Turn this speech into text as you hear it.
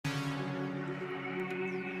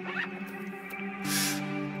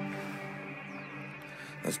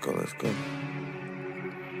Let's go, let's go.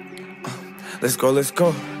 Let's go, let's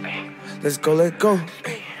go. Let's go, let's go.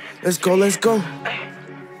 Let's go, let's go.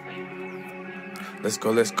 Let's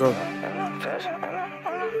go, let's go.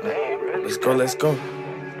 Let's go, let's go.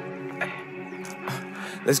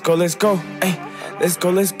 Let's go, let's go. Ay, let's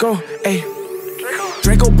go, let's go. Ay.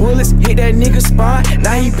 Draco bullets hit that nigga spine.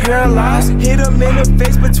 Now he paralyzed. Hit him in the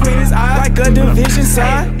face between his eyes like a division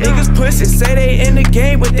sign. Niggas pussy say they in the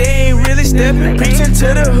game, but they ain't really stepping. Preaching to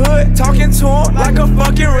the hood, talking to him like a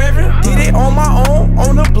fucking reverend. Did it on my own,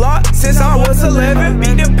 on the block, since I was 11.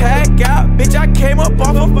 Beat the pack out, bitch, I came up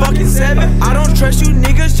off a fucking 7. I don't trust you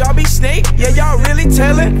niggas, y'all be snake. Yeah, y'all really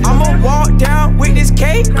tellin'. I'ma walk down with this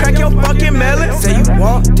cake, crack your fucking melon. Say you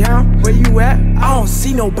walk down, where you at? I don't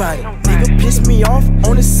see nobody. Nigga piss me off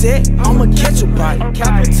on the set, I'ma catch your body.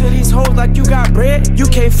 Capping to these hoes like you got bread, you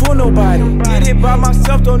can't fool nobody. Did it by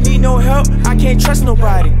myself, don't need no help, I can't trust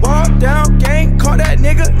nobody. Walk down, gang, caught that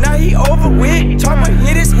nigga, now he over with. Chopper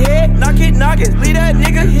hit his head, knock it, leave that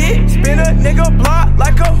nigga hit. Spin a nigga block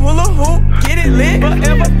like a hula hoop, get it lit.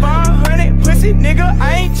 Forever 500, pussy nigga,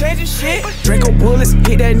 I ain't changing shit. Draco bullets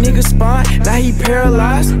hit that nigga spine, now he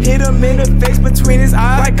paralyzed. Hit him in the face between his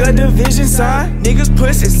eyes like a division sign. Niggas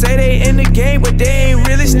pussy say they in the game, but they ain't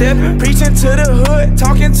really stepping. Preaching to the hood,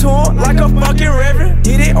 talking to him like a fucking reverend.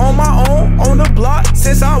 Did it on my own, on the block,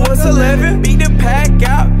 since I was 11. Beat the pack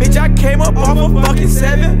out, bitch, I came up off a fucking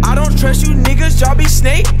 7. I don't trust you niggas, y'all be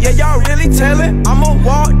snake. Yeah, y'all really tellin'. I'ma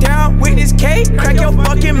walk down with this cake, crack your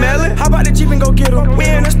fucking melon. How about the Jeep and go get him? We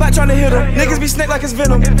in the spot tryna hit him. Niggas be snake like it's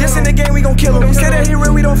venom. This in the game, we gon' kill him. He say that he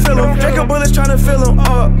real, we don't feel him. Draco bullets tryna fill him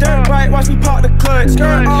up. Dirt bike, watch me pop the clutch.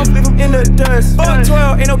 Skirt off, leave him in the dust. Fuck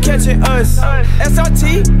 12, ain't no catching us.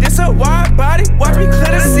 SRT, this a wide body, watch me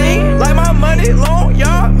clear the scene. Like my money long,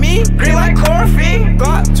 y'all, me, green like chlorophyll.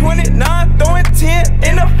 Glock 29, throwing 10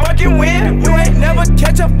 in the fucking wind. You ain't never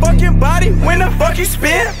catch a fucking body when the fuck you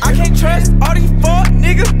spin. I can't trust all these fuck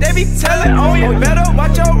niggas, they be telling on you. Better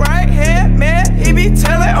watch your right hand, man, he be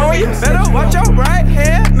telling on you. Better watch your right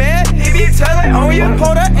hand, man, he be telling on you.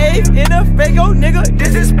 Hold a eighth in a Fago, nigga,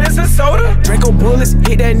 this is Spencer soda. Draco bullets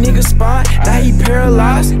hit that nigga spine, now he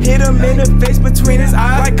paralyzed. Hit him in the face between his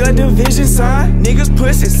eyes like a division sign. Niggas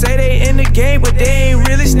pussy say they in the game, but they ain't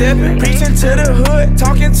really stepping. Preaching to the hood,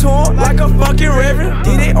 talking to him like a fucking reverend.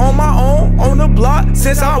 Did it on my own, on the block,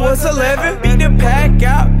 since I was 11. Beat the pack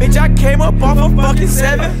out, bitch, I came up off a fucking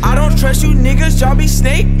 7. I don't trust you niggas, y'all be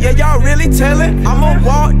snake. Yeah, y'all really tellin'. I'ma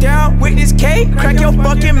walk down with this cake, crack your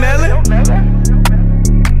fucking melon.